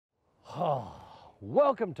Oh,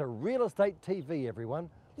 welcome to Real Estate TV, everyone.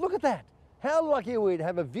 Look at that. How lucky are we to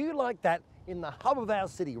have a view like that in the hub of our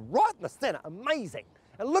city, right in the centre. Amazing.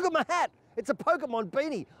 And look at my hat. It's a Pokemon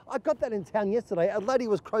beanie. I got that in town yesterday. A lady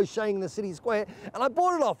was crocheting in the city square and I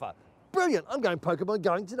bought it off her. Brilliant. I'm going Pokemon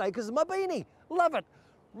going today because of my beanie. Love it.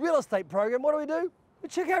 Real estate program, what do? We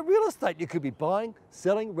check out real estate. You could be buying,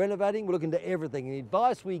 selling, renovating. We're looking to everything. And the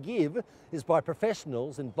advice we give is by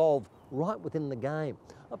professionals involved right within the game.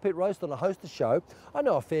 I'm Pete Roast, I host the show. I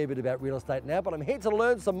know a fair bit about real estate now, but I'm here to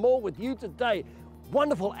learn some more with you today.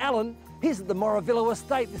 Wonderful Allan, he's at the Mauravillo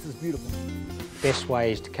estate. This is beautiful. Best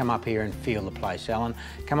way is to come up here and feel the place, Allan.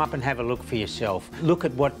 Come up and have a look for yourself. Look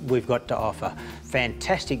at what we've got to offer.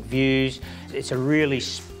 Fantastic views. It's a really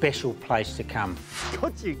special place to come.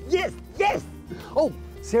 Got you, yes, yes! Oh,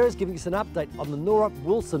 Sarah's giving us an update on the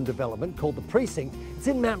Mauravillo development called The Precinct. It's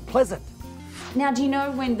in Mount Pleasant. Now, do you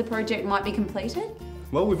know when the project might be completed?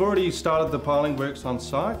 Well, we've already started the piling works on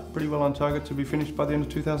site, pretty well on target to be finished by the end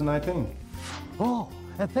of 2018. Oh,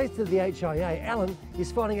 and thanks to the HIA, Allan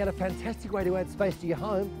is finding out a fantastic way to add space to your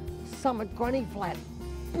home, Summit Granny Flat.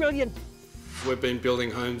 Brilliant. We've been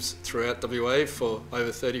building homes throughout WA for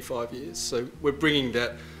over 35 years, so we're bringing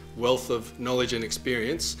that wealth of knowledge and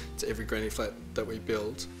experience to every granny flat that we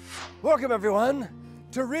build. Welcome everyone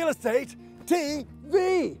to Real Estate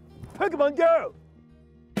TV. Pokemon Go!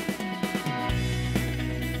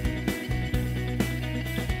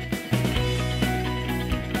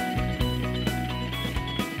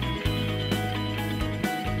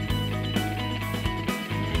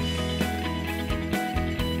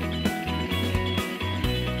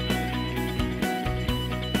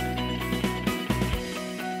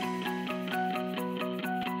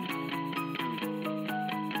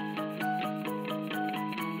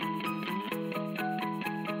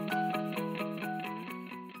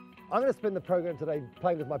 I'm going to spend the program today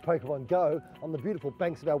playing with my Pokemon Go on the beautiful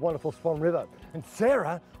banks of our wonderful Swan River. And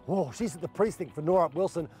Sarah, oh, she's at the precinct for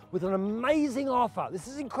Mauravillo with an amazing offer. This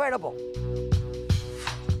is incredible.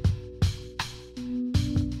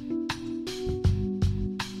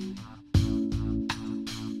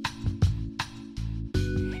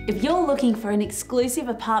 If you're looking for an exclusive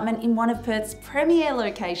apartment in one of Perth's premier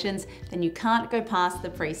locations, then you can't go past the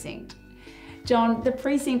precinct. John, the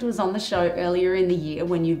precinct was on the show earlier in the year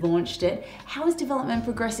when you launched it. How is development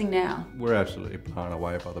progressing now? We're absolutely blown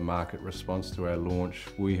away by the market response to our launch.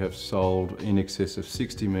 We have sold in excess of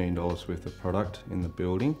 $60 million worth of product in the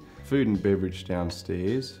building. Food and beverage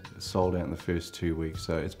downstairs sold out in the first 2 weeks,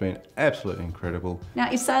 so it's been absolutely incredible.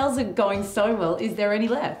 Now, if sales are going so well, is there any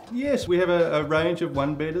left? Yes, we have a range of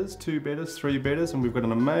 1-bedders, 2-bedders, 3-bedders, and we've got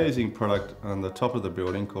an amazing product on the top of the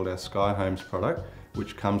building called our Sky Homes product,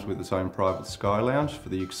 which comes with its own private sky lounge for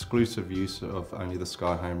the exclusive use of only the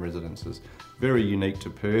Sky Home residences. Very unique to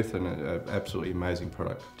Perth and an absolutely amazing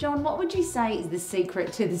product. John, what would you say is the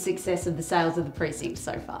secret to the success of the sales of the precinct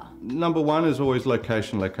so far? Number one is always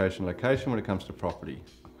location, location, location when it comes to property.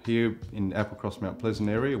 Here in Applecross Mount Pleasant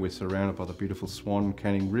area, we're surrounded by the beautiful Swan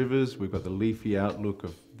Canning rivers. We've got the leafy outlook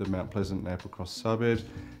of the Mount Pleasant and Applecross suburbs.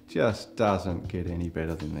 Just doesn't get any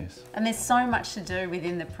better than this. And there's so much to do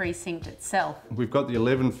within the precinct itself. We've got the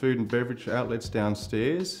 11 food and beverage outlets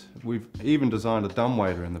downstairs. We've even designed a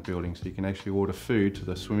dumbwaiter in the building so you can actually order food to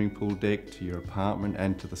the swimming pool deck, to your apartment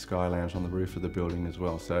and to the sky lounge on the roof of the building as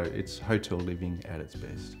well. So it's hotel living at its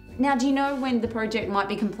best. Now, do you know when the project might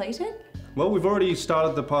be completed? Well, we've already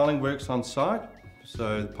started the piling works on site.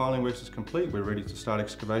 So the piling works is complete. We're ready to start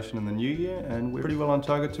excavation in the new year and we're pretty well on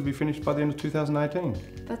target to be finished by the end of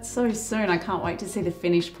 2018. That's so soon. I can't wait to see the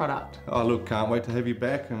finished product. Oh look, can't wait to have you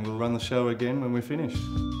back and we'll run the show again when we're finished.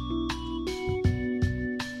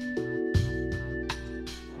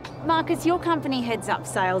 Marcus, your company heads up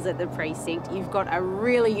sales at the precinct. You've got a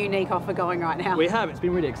really unique offer going right now. We have. It's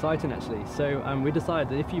been really exciting actually. So we decided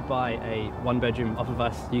that if you buy a 1-bedroom off of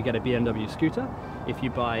us, you get a BMW scooter. If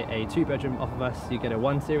you buy a 2-bedroom off of us, you get a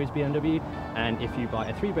 1 Series BMW. And if you buy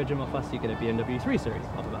a 3-bedroom off us, you get a BMW 3 Series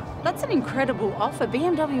off of us. That's an incredible offer.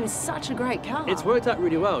 BMW is such a great car. It's worked out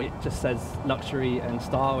really well. It just says luxury and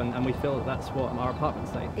style, and we feel that that's what our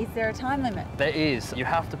apartments say. Is there a time limit? There is. You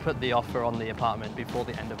have to put the offer on the apartment before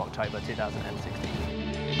the end of October 2016.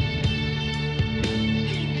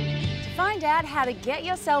 To find out how to get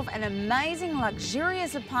yourself an amazing,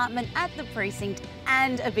 luxurious apartment at the precinct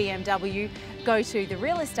and a BMW, go to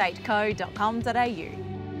therealestateco.com.au.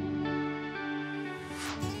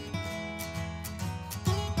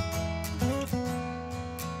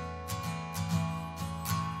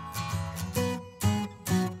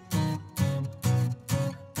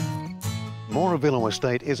 Mauravillo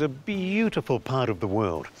Estate is a beautiful part of the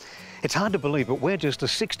world. It's hard to believe, but we're just a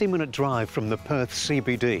 60-minute drive from the Perth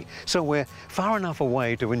CBD, so we're far enough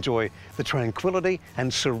away to enjoy the tranquility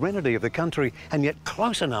and serenity of the country, and yet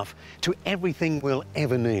close enough to everything we'll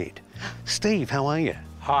ever need. Steve, how are you?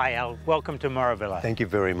 Hi, Al. Welcome to Mauravillo. Thank you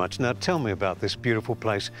very much. Now tell me about this beautiful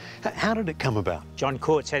place. How did it come about? John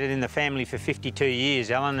Court's had it in the family for 52 years,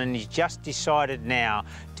 Alan, and he's just decided now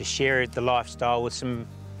to share the lifestyle with some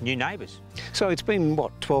new neighbours. So it's been,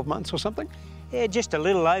 what, 12 months or something? Yeah, just a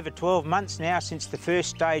little over 12 months now since the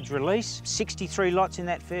first stage release. 63 lots in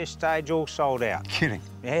that first stage, all sold out. Kidding.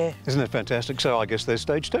 Yeah. Isn't that fantastic? So I guess there's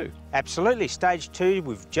stage 2. Absolutely. Stage 2,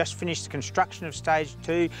 we've just finished the construction of stage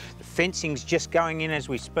 2. The fencing's just going in as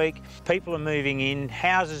we speak. People are moving in,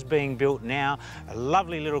 houses being built now, a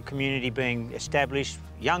lovely little community being established,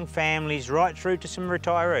 young families right through to some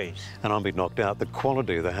retirees. And I'll be knocked out. The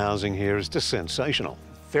quality of the housing here is just sensational.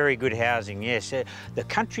 Very good housing, yes. The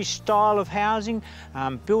country style of housing,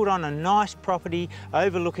 built on a nice property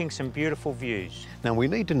overlooking some beautiful views. Now we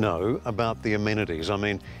need to know about the amenities. I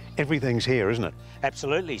mean, everything's here, isn't it?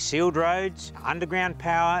 Absolutely. Sealed roads, underground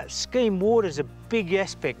power, scheme water's a big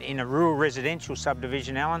aspect in a rural residential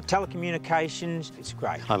subdivision, Alan. Telecommunications, it's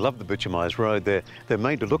great. I love the bitumised road. They're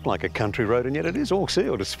made to look like a country road, and yet it is all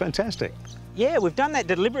sealed. It's fantastic. Yeah, we've done that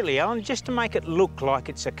deliberately, Alan, just to make it look like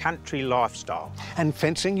it's a country lifestyle. And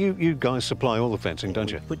fencing, you guys supply all the fencing,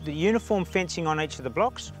 don't you? Put the uniform fencing on each of the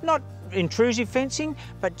blocks. Not intrusive fencing,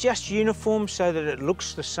 but just uniform so that it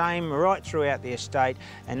looks the same right throughout the estate,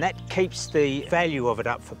 and that keeps the value of it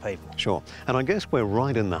up for people. Sure. And I guess we're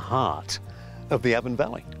right in the heart of the Avon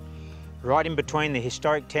Valley. Right in between the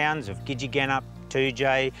historic towns of Gidgegannup,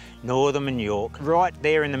 2J, Northam and York, right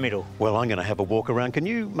there in the middle. Well, I'm going to have a walk around. Can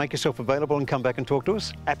you make yourself available and come back and talk to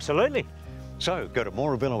us? Absolutely. So go to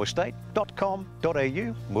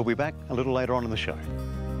mauravilloestate.com.au. We'll be back a little later on in the show.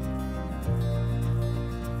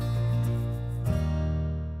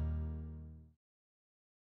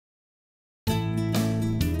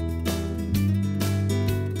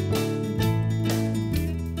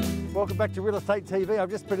 Welcome back to Real Estate TV. I've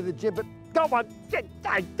just been to the gym, but go on,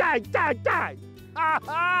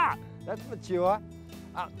 that's mature.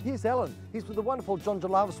 Here's Allan. He's with the wonderful John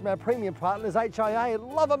Jalavis from our premium partners, HIA, and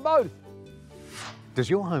love them both. Does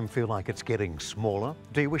your home feel like it's getting smaller?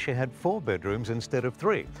 Do you wish you had 4 bedrooms instead of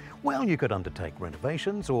 3? Well, you could undertake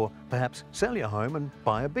renovations or perhaps sell your home and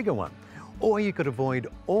buy a bigger one. Or you could avoid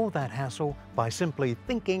all that hassle by simply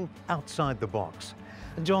thinking outside the box.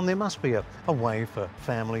 John, there must be a way for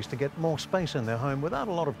families to get more space in their home without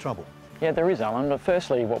a lot of trouble. Yeah, there is, Alan. But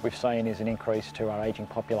firstly, what we've seen is an increase to our ageing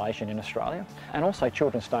population in Australia, and also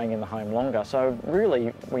children staying in the home longer. So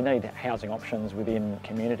really, we need housing options within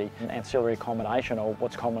community. Ancillary accommodation, or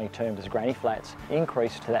what's commonly termed as granny flats,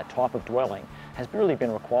 increase to that type of dwelling has really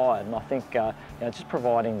been required. And I think just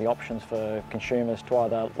providing the options for consumers to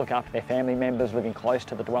either look after their family members living close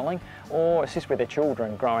to the dwelling, or assist with their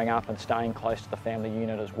children growing up and staying close to the family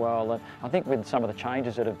unit as well. And I think with some of the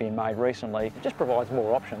changes that have been made recently, it just provides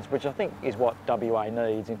more options, which I think is what WA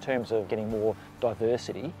needs in terms of getting more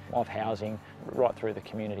diversity of housing right through the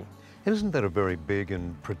community. Isn't that a very big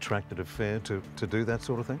and protracted affair to do that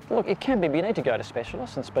sort of thing? Look, it can be, but you need to go to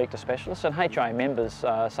specialists and speak to specialists, and HIA members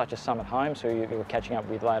such as Summit Homes, who we're catching up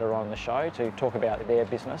with later on in the show to talk about their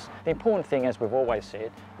business. The important thing, as we've always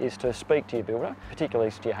said, is to speak to your builder, particularly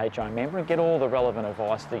to your HIA member, and get all the relevant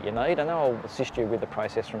advice that you need, and they'll assist you with the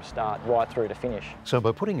process from start right through to finish. So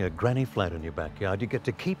by putting a granny flat in your backyard, you get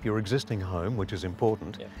to keep your existing home, which is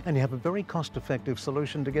important, and you have a very cost-effective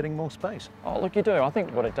solution to getting more space. Oh, look, you do. I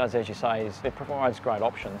think what it does, as you say, is it provides great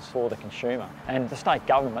options for the consumer. And the state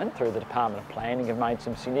government, through the Department of Planning, have made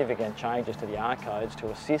some significant changes to the R codes to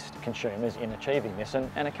assist consumers in achieving this. And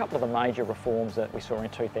a couple of the major reforms that we saw in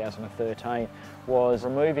 2013 was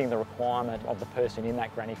removing the requirement of the person in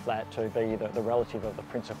that granny flat to be the relative of the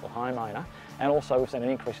principal homeowner. And also we've seen an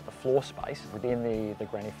increase of the floor space within the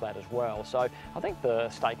granny flat as well. So I think the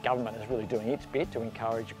state government is really doing its bit to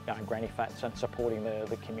encourage granny flats and supporting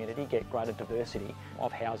the community, get greater diversity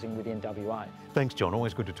of housing within WA. Thanks, John.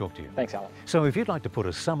 Always good to talk to you. Thanks, Alan. So if you'd like to put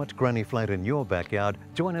a Summit granny flat in your backyard,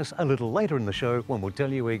 join us a little later in the show when we'll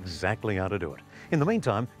tell you exactly how to do it. In the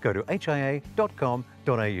meantime, go to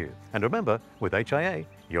hia.com.au. And remember, with HIA,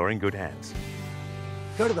 you're in good hands.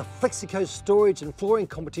 Go to the Flexi Storage and flooring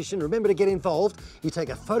competition. Remember to get involved. You take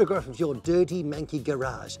a photograph of your dirty, manky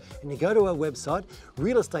garage and you go to our website,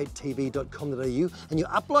 realestatetv.com.au, and you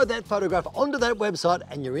upload that photograph onto that website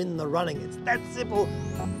and you're in the running. It's that simple.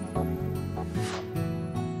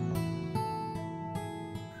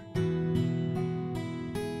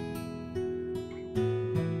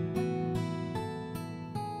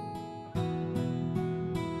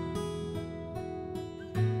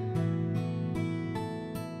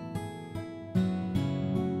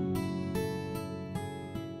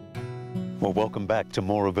 Well, welcome back to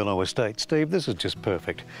Mauravillo Estate. Steve, this is just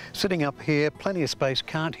perfect. Sitting up here, plenty of space,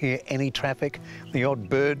 can't hear any traffic, the odd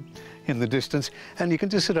bird in the distance, and you can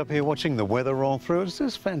just sit up here watching the weather roll through. It's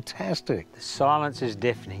just fantastic. The silence is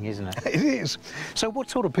deafening, isn't it? It is. So what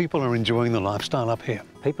sort of people are enjoying the lifestyle up here?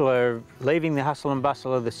 People are leaving the hustle and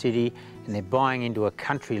bustle of the city and they're buying into a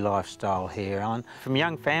country lifestyle here, Allan. From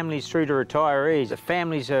young families through to retirees, the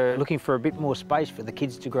families are looking for a bit more space for the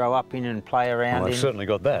kids to grow up in and play around in. I've certainly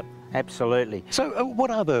got that. Absolutely. So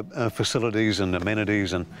what other facilities and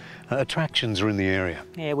amenities and attractions are in the area?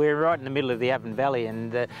 Yeah, we're right in the middle of the Avon Valley, and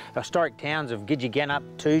the historic towns of Gidgegannup,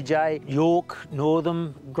 Toojay, York,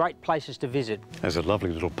 Northam, great places to visit. There's a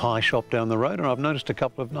lovely little pie shop down the road, and I've noticed a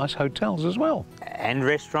couple of nice hotels as well. And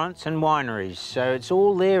restaurants and wineries, so it's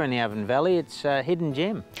all there in the Avon Valley. It's a hidden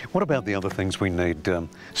gem. What about the other things we need?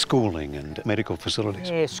 Schooling and medical facilities?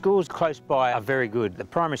 Yeah, schools close by are very good. The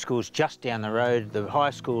primary school's just down the road, the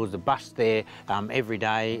high school's the bus there every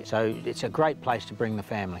day, so it's a great place to bring the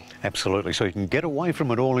family. Absolutely, so you can get away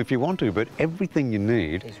from it all if you want to, but everything you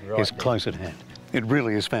need is close at hand. It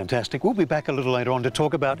really is fantastic. We'll be back a little later on to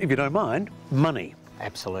talk about, if you don't mind, money.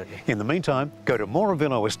 Absolutely. In the meantime, go to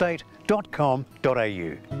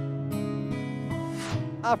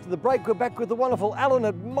mauravilloestate.com.au. After the break, we're back with the wonderful Allan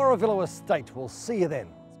at Mauravillo Estate. We'll see you then.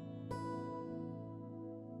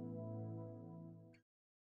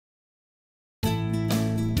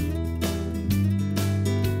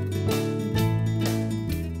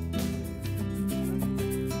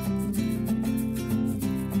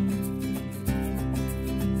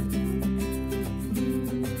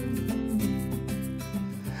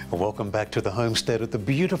 Welcome back to the homestead at the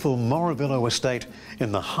beautiful Mauravillo Estate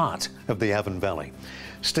in the heart of the Avon Valley.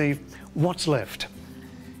 Steve, what's left?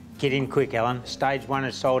 Get in quick, Allan. Stage 1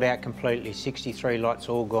 is sold out completely, 63 lots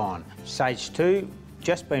all gone. Stage 2,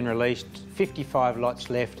 just been released, 55 lots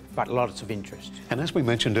left, but lots of interest. And as we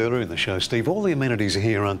mentioned earlier in the show, Steve, all the amenities are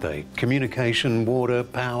here, aren't they? Communication, water,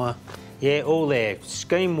 power. Yeah, all there.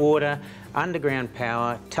 Scheme water, underground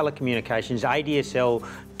power, telecommunications, ADSL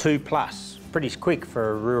 2+. Pretty quick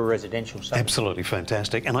for a rural residential site. Absolutely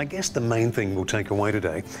fantastic. And I guess the main thing we'll take away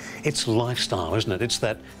today, it's lifestyle, isn't it? It's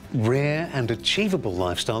that rare and achievable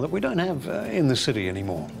lifestyle that we don't have in the city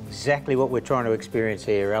anymore. Exactly what we're trying to experience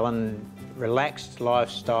here, Allan. Relaxed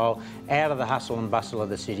lifestyle, out of the hustle and bustle of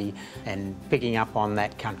the city and picking up on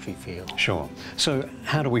that country feel. Sure. So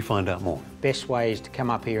how do we find out more? Best way is to come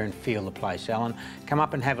up here and feel the place, Allan. Come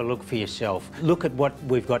up and have a look for yourself. Look at what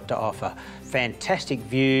we've got to offer. Fantastic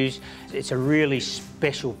views. It's a really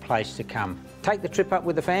special place to come. Take the trip up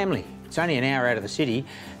with the family. It's only an hour out of the city,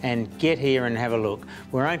 and get here and have a look.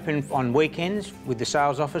 We're open on weekends with the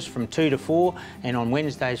sales office from 2 to 4 and on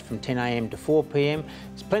Wednesdays from 10 a.m. to 4 p.m.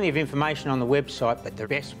 There's plenty of information on the website, but the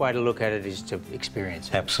best way to look at it is to experience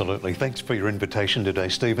it. Absolutely. Thanks for your invitation today,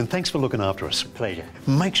 Steve, and thanks for looking after us. Pleasure.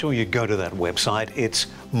 Make sure you go to that website. It's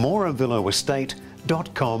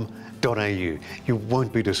mauravilloestate.com.au. You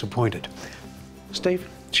won't be disappointed. Steve,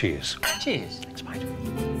 cheers. Cheers. Thanks, mate.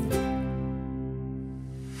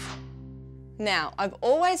 Now, I've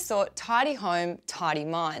always thought tidy home, tidy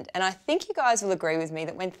mind, and I think you guys will agree with me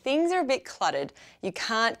that when things are a bit cluttered, you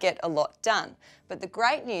can't get a lot done. But the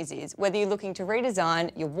great news is, whether you're looking to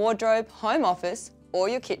redesign your wardrobe, home office, or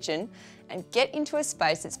your kitchen, and get into a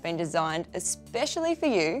space that's been designed especially for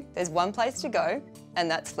you, there's one place to go,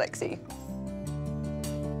 and that's Flexi.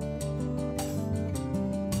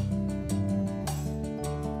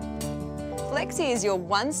 Flexi is your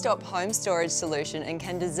one-stop home storage solution and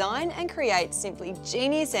can design and create simply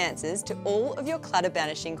genius answers to all of your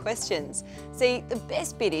clutter-banishing questions. See, the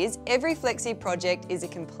best bit is every Flexi project is a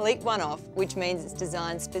complete one-off, which means it's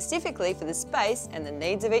designed specifically for the space and the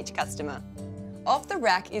needs of each customer. Off the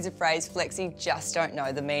rack is a phrase Flexi just don't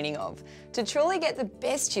know the meaning of. To truly get the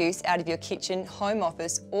best use out of your kitchen, home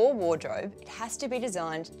office or wardrobe, it has to be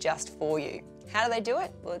designed just for you. How do they do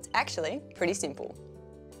it? Well, it's actually pretty simple.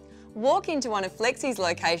 Walk into one of Flexi's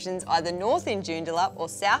locations, either north in Joondalup or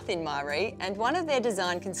south in Mauravillo, and one of their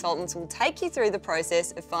design consultants will take you through the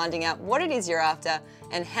process of finding out what it is you're after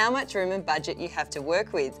and how much room and budget you have to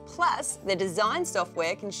work with. Plus, their design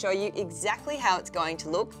software can show you exactly how it's going to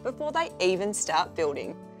look before they even start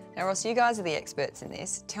building. Now Ross, you guys are the experts in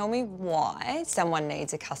this. Tell me why someone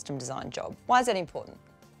needs a custom design job. Why is that important?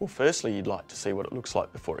 Well, firstly, you'd like to see what it looks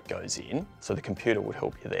like before it goes in, so the computer would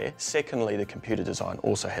help you there. Secondly, the computer design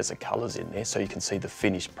also has the colours in there, so you can see the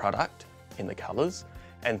finished product in the colours.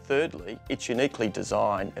 And thirdly, it's uniquely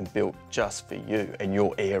designed and built just for you and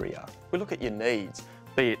your area. We look at your needs,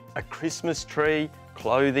 be it a Christmas tree,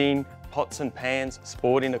 clothing, pots and pans,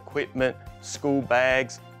 sporting equipment, school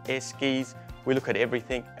bags, eskies, We look at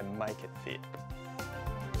everything and make it fit.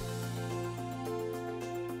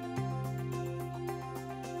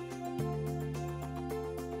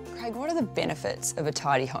 Craig, what are the benefits of a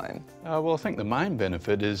tidy home? Well, I think the main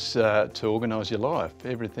benefit is to organise your life.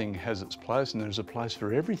 Everything has its place and there's a place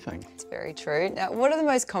for everything. It's very true. Now, what are the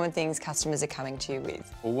most common things customers are coming to you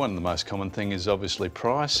with? Well, one of the most common thing is obviously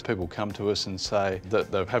price. People come to us and say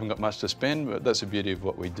that they haven't got much to spend, but that's the beauty of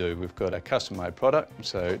what we do. We've got a custom-made product,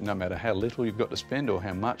 so no matter how little you've got to spend or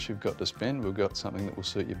how much you've got to spend, we've got something that will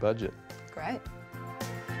suit your budget. Great.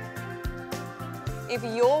 If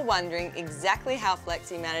you're wondering exactly how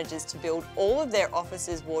Flexi manages to build all of their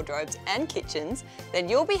offices, wardrobes and kitchens, then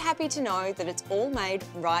you'll be happy to know that it's all made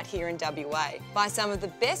right here in WA by some of the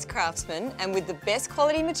best craftsmen and with the best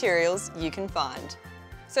quality materials you can find.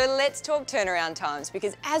 So let's talk turnaround times,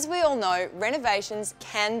 because as we all know, renovations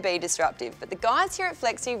can be disruptive, but the guys here at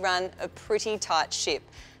Flexi run a pretty tight ship.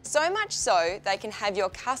 So much so, they can have your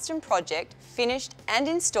custom project finished and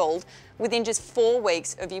installed within just 4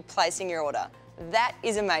 weeks of you placing your order. That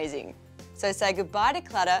is amazing. So say goodbye to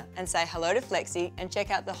clutter and say hello to Flexi, and check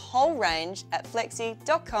out the whole range at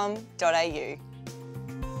flexi.com.au.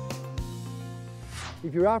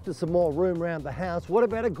 If you're after some more room around the house, what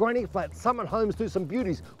about a granny flat? Summit Homes do some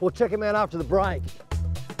beauties. We'll check them out after the break.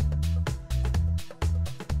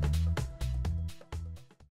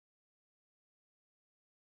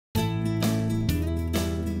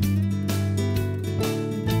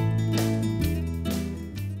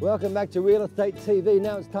 Welcome back to Real Estate TV.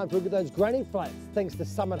 Now it's time to look at those granny flats, thanks to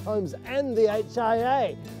Summit Homes and the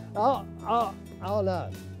HIA. Oh no,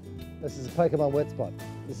 this is a Pokemon wet spot.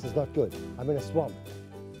 This is not good. I'm in a swamp.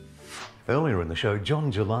 Earlier in the show,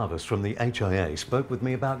 John Gelavis from the HIA spoke with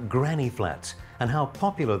me about granny flats and how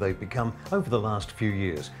popular they've become over the last few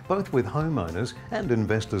years, both with homeowners and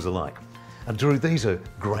investors alike. And Drew, these are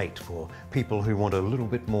great for people who want a little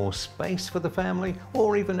bit more space for the family,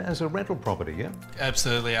 or even as a rental property, yeah?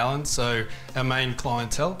 Absolutely, Alan. So our main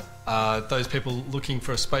clientele are those people looking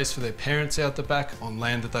for a space for their parents out the back on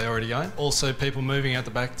land that they already own. Also people moving out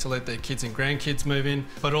the back to let their kids and grandkids move in,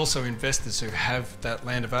 but also investors who have that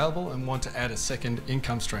land available and want to add a second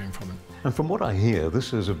income stream from it. And from what I hear,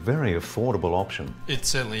 this is a very affordable option. It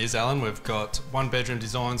certainly is, Alan. We've got 1-bedroom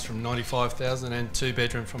designs from $95,000 and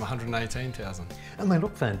 2-bedroom from $118,000. And they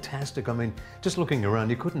look fantastic. I mean, just looking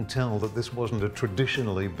around, you couldn't tell that this wasn't a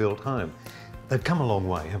traditionally built home. They've come a long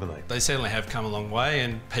way, haven't they? They certainly have come a long way,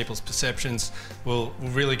 and people's perceptions will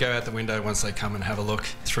really go out the window once they come and have a look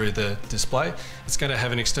through the display. It's going to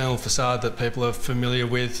have an external facade that people are familiar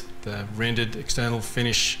with, the rendered external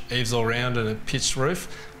finish eaves all round and a pitched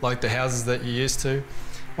roof, like the houses that you're used to.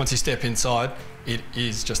 Once you step inside, it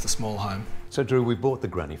is just a small home. So Drew, we bought the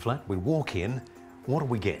granny flat, we walk in, what do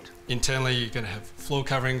we get? Internally, you're going to have floor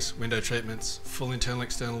coverings, window treatments, full internal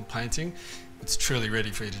external painting. It's truly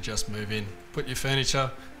ready for you to just move in, put your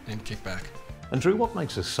furniture and kick back. And Drew, what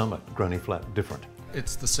makes a Summit granny flat different?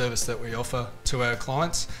 It's the service that we offer to our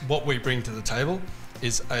clients. What we bring to the table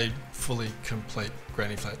is a fully complete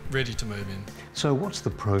granny flat, ready to move in. So what's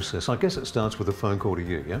the process? I guess it starts with a phone call to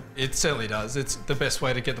you, yeah? It certainly does. It's the best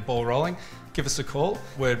way to get the ball rolling. Give us a call.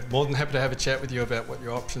 We're more than happy to have a chat with you about what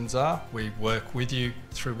your options are. We work with you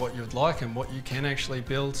through what you'd like and what you can actually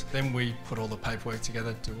build. Then we put all the paperwork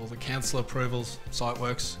together, do all the council approvals, site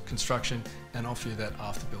works, construction, and offer you that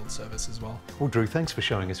after build service as well. Well, Drew, thanks for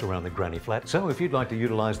showing us around the granny flat. So if you'd like to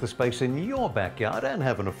utilise the space in your backyard and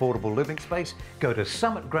have an affordable living space, go to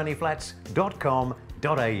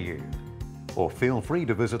summitgrannyflats.com.au. Or feel free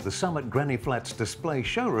to visit the Summit Granny Flats display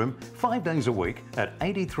showroom 5 days a week at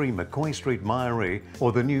 83 McCoy Street, Mauravillo,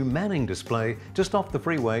 or the new Manning display just off the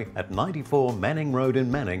freeway at 94 Manning Road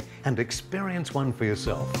in Manning, and experience one for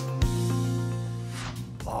yourself.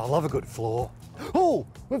 Oh, I love a good floor. Oh,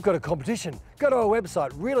 we've got a competition. Go to our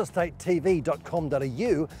website,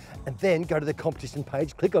 realestatetv.com.au, and then go to the competition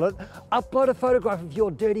page, click on it, upload a photograph of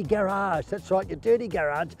your dirty garage. That's right, your dirty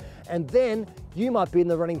garage. And then you might be in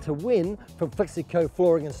the running to win from Flexico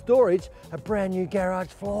Flooring and Storage, a brand new garage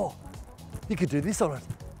floor. You could do this on it.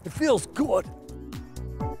 It feels good.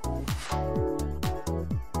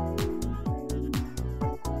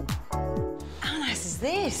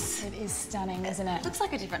 This? It is stunning, isn't it? Looks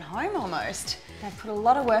like a different home almost. They've put a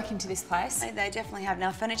lot of work into this place. They definitely have.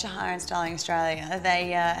 Now, Furniture Hire and Styling Australia, they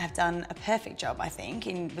have done a perfect job, I think,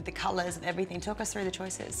 with the colours and everything. Talk us through the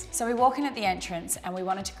choices. So we walk in at the entrance and we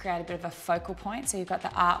wanted to create a bit of a focal point. So you've got the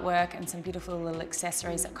artwork and some beautiful little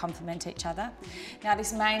accessories that complement each other. Now,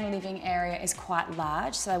 this main living area is quite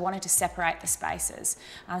large, so they wanted to separate the spaces.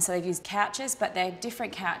 So they've used couches, but they're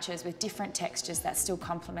different couches with different textures that still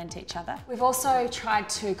complement each other. We've also tried tried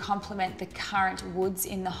to complement the current woods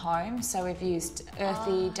in the home. So we've used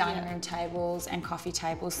earthy dining room tables and coffee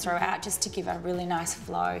tables throughout, just to give a really nice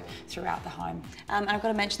flow throughout the home. And I've got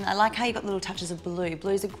to mention that I like how you got little touches of blue.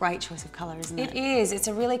 Blue's a great choice of colour, isn't it? It is. It's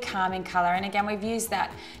a really calming colour, and again, we've used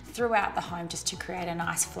that throughout the home just to create a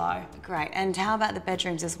nice flow. Great. And how about the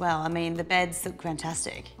bedrooms as well? I mean, the beds look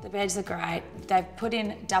fantastic. The beds are great. They've put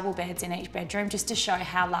in double beds in each bedroom just to show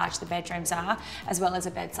how large the bedrooms are, as well as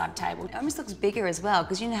a bedside table. It almost looks bigger as well,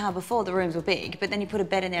 because you know how before the rooms were big, but then you put a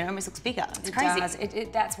bed in there, it almost looks bigger. It's crazy. It does.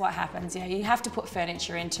 That's what happens. You know, you have to put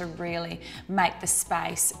furniture in to really make the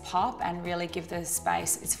space pop and really give the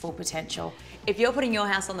space its full potential. If you're putting your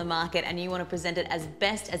house on the market and you want to present it as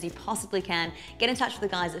best as you possibly can, get in touch with the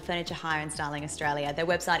guys at Furniture Hire and Styling Australia. Their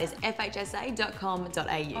website is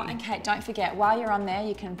fhsa.com.au. Oh, and Kate, don't forget, while you're on there,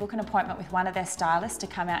 you can book an appointment with one of their stylists to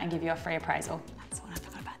come out and give you a free appraisal. That's what I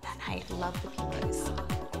forgot about that. Hey, love the pillows.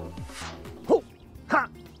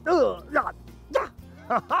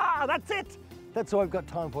 That's it. That's all I've got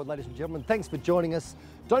time for, ladies and gentlemen. Thanks for joining us.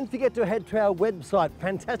 Don't forget to head to our website.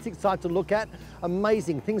 Fantastic site to look at.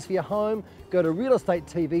 Amazing things for your home. Go to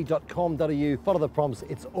realestatetv.com.au. Follow the prompts.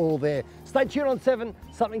 It's all there. Stay tuned on 7.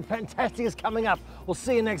 Something fantastic is coming up. We'll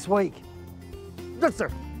see you next week. Yes, sir.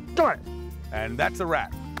 Go ahead. And that's a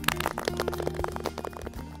wrap.